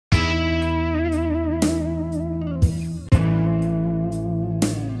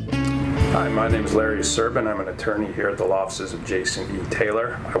My name is Serbin. I'm an attorney here at the law offices of Jason E.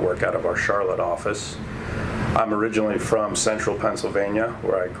 Taylor. I work out of our Charlotte office. I'm originally from central Pennsylvania,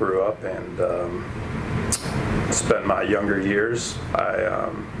 where I grew up and spent my younger years. I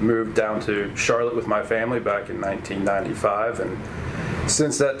moved down to Charlotte with my family back in 1995, and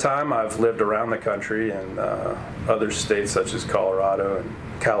since that time I've lived around the country in other states such as Colorado and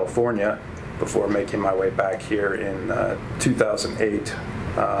California before making my way back here in 2008,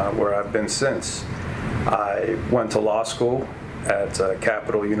 where I've been since. I went to law school at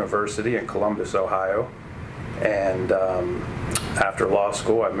Capital University in Columbus, Ohio, and after law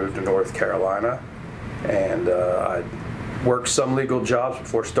school I moved to North Carolina, and I worked some legal jobs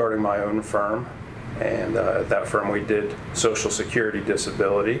before starting my own firm. And at that firm we did Social Security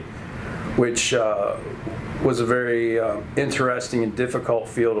disability, which was a very interesting and difficult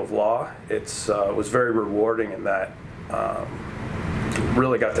field of law. It was very rewarding in that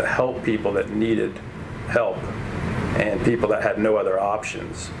really got to help people that needed help and people that had no other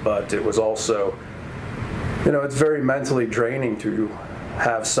options. But it was also, it's very mentally draining to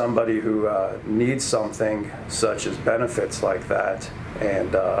have somebody who needs something such as benefits like that,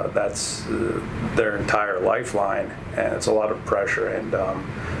 and that's their entire lifeline, and it's a lot of pressure, and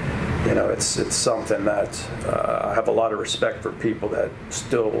it's something that I have a lot of respect for people that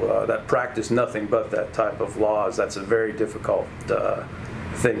still that practice nothing but that type of laws. That's a very difficult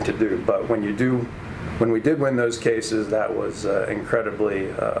thing to do, but when we did win those cases, that was incredibly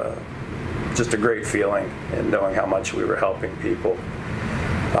just a great feeling, and knowing how much we were helping people.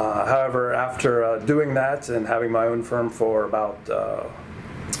 However, after doing that and having my own firm for about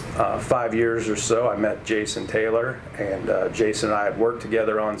 5 years or so, I met Jason Taylor, and Jason and I had worked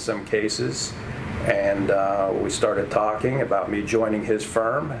together on some cases, and we started talking about me joining his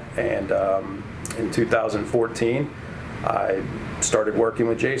firm, and in 2014 I started working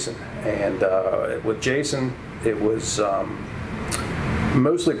with Jason. And with Jason, it was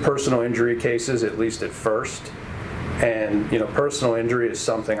mostly personal injury cases, at least at first. And personal injury is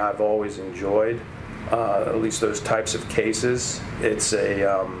something I've always enjoyed, at least those types of cases. It's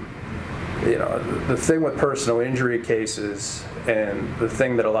a, the thing with personal injury cases, and the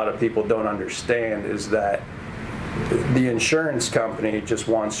thing that a lot of people don't understand, is that the insurance company just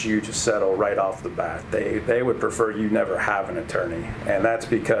wants you to settle right off the bat. They would prefer you never have an attorney, and that's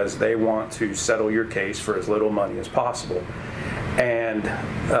because they want to settle your case for as little money as possible. And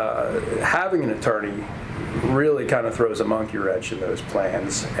having an attorney really kind of throws a monkey wrench in those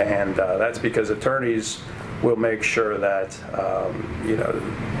plans, and that's because attorneys will make sure that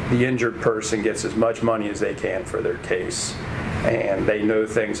the injured person gets as much money as they can for their case, and they know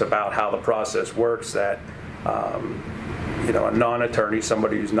things about how the process works that a non-attorney,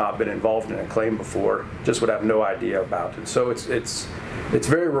 somebody who's not been involved in a claim before, just would have no idea about it. So it's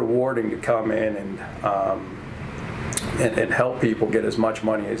very rewarding to come in and help people get as much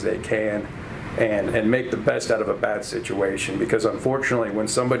money as they can, and make the best out of a bad situation. Because unfortunately, when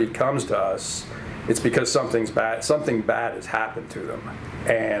somebody comes to us, it's because something bad has happened to them,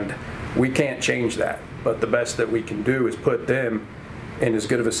 and we can't change that. But the best that we can do is put them in as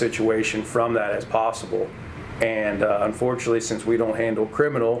good of a situation from that as possible. And unfortunately, since we don't handle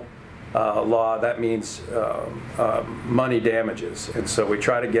criminal law, that means money damages. And so we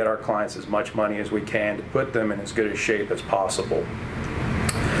try to get our clients as much money as we can to put them in as good a shape as possible.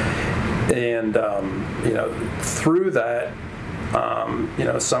 And through that,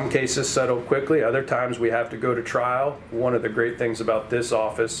 some cases settle quickly. Other times we have to go to trial. One of the great things about this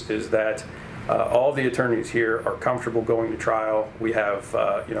office is that all the attorneys here are comfortable going to trial. We have,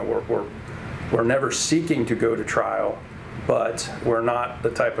 we're never seeking to go to trial, but we're not the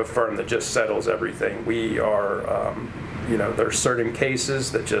type of firm that just settles everything. We are, there's certain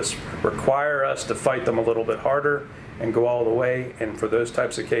cases that just require us to fight them a little bit harder and go all the way, and for those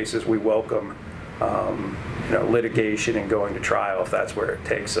types of cases we welcome litigation and going to trial if that's where it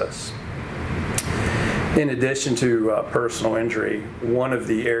takes us. In addition to personal injury, one of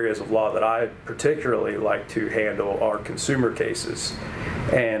the areas of law that I particularly like to handle are consumer cases,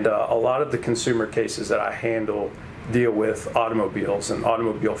 and a lot of the consumer cases that I handle deal with automobiles and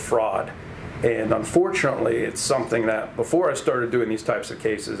automobile fraud. And unfortunately, it's something that before I started doing these types of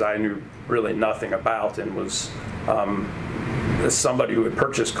cases, I knew really nothing about, and was, as somebody who had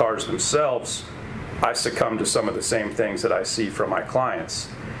purchased cars themselves, I succumbed to some of the same things that I see from my clients.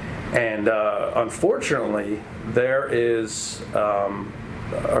 And unfortunately, there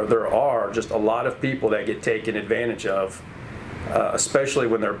are just a lot of people that get taken advantage of, especially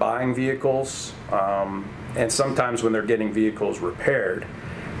when they're buying vehicles, and sometimes when they're getting vehicles repaired.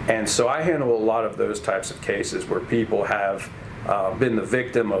 And so I handle a lot of those types of cases where people have been the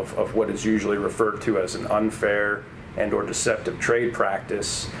victim of what is usually referred to as an unfair and or deceptive trade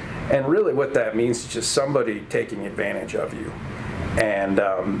practice. And really what that means is just somebody taking advantage of you. And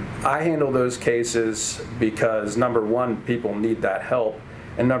I handle those cases because, number one, people need that help,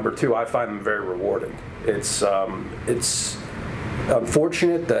 and number two, I find them very rewarding. It's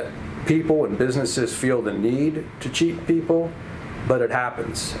unfortunate that people and businesses feel the need to cheat people, but it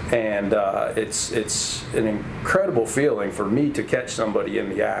happens, and it's an incredible feeling for me to catch somebody in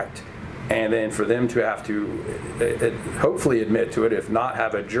the act, and then for them to have to hopefully admit to it, if not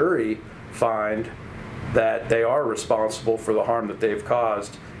have a jury find that they are responsible for the harm that they've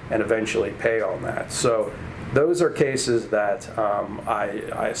caused and eventually pay on that. So those are cases that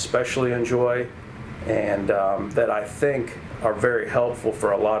I especially enjoy, and that I think are very helpful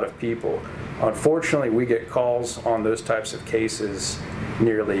for a lot of people. Unfortunately, we get calls on those types of cases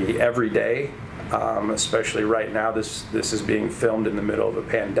nearly every day, especially right now. This is being filmed in the middle of a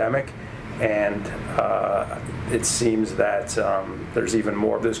pandemic, and it seems that there's even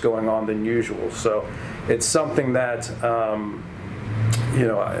more of this going on than usual. So it's something that I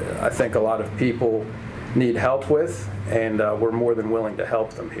think a lot of people need help with, and we're more than willing to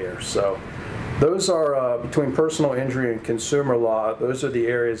help them here. So those are, between personal injury and consumer law, those are the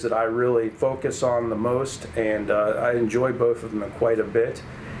areas that I really focus on the most, and I enjoy both of them quite a bit.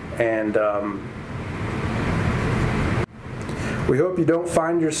 And we hope you don't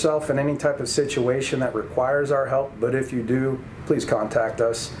find yourself in any type of situation that requires our help, but if you do, please contact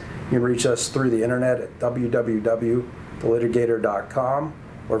us. You can reach us through the internet at www.thelitigator.com,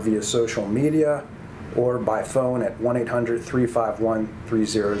 or via social media, or by phone at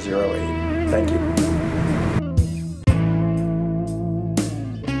 1-800-351-3008. Thank you.